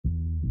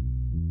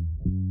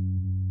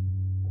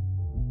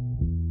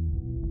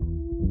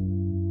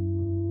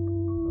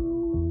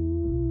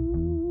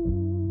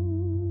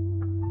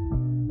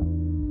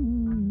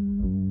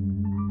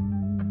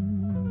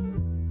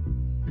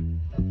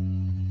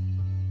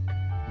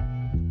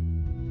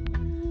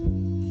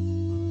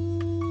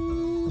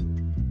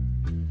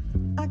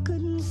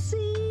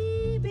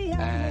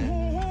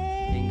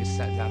and Inga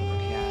sat down at the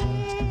piano.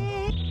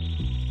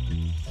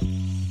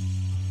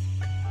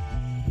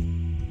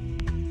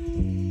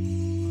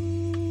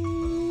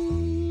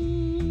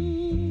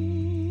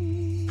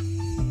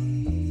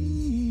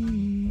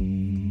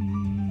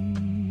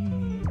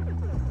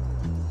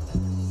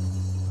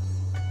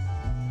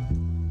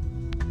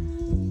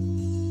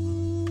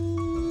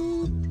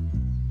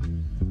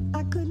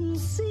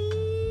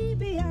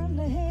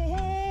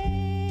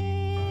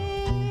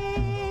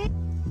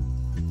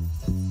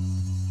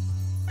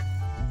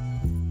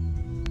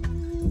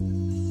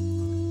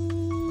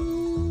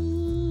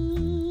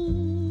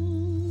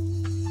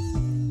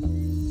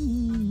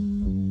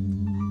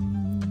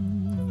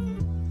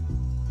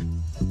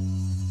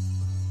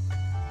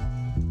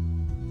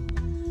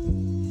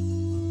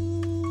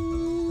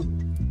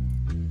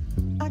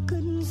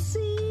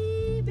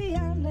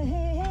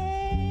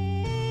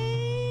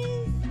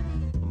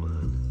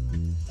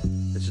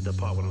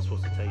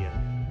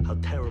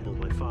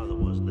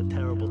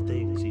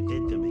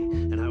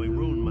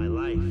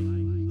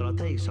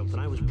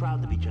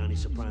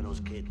 Soprano's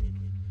kid.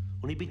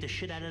 When he beat the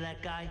shit out of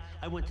that guy,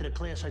 I went to the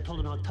class, I told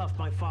him how tough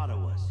my father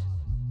was.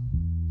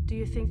 Do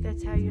you think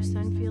that's how your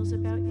son feels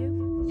about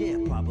you? Yeah,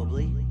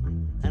 probably.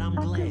 And I'm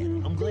glad.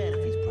 I'm glad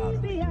if he's proud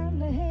of me.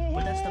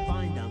 But that's the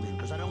bind I'm in,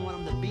 because I don't want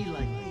him to be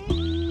like me.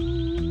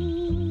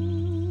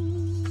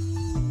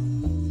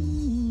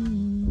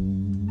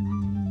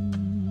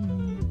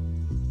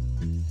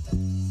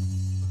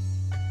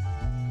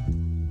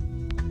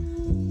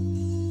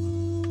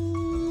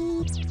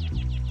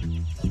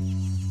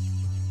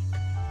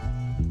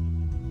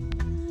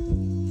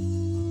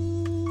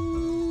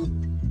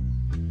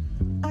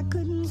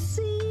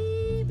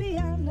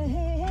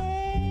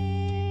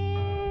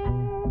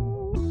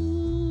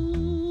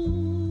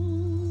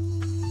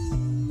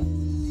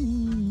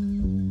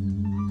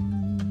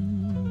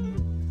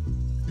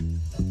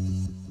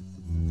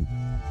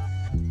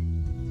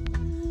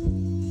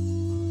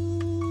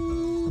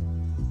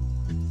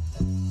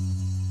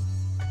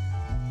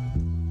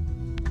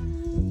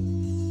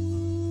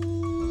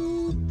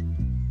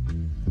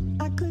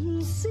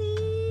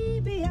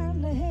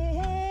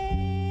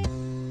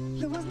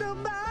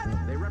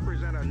 They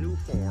represent a new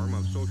form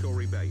of social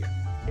rebellion.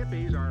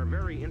 Hippies are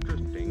very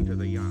interesting to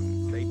the young.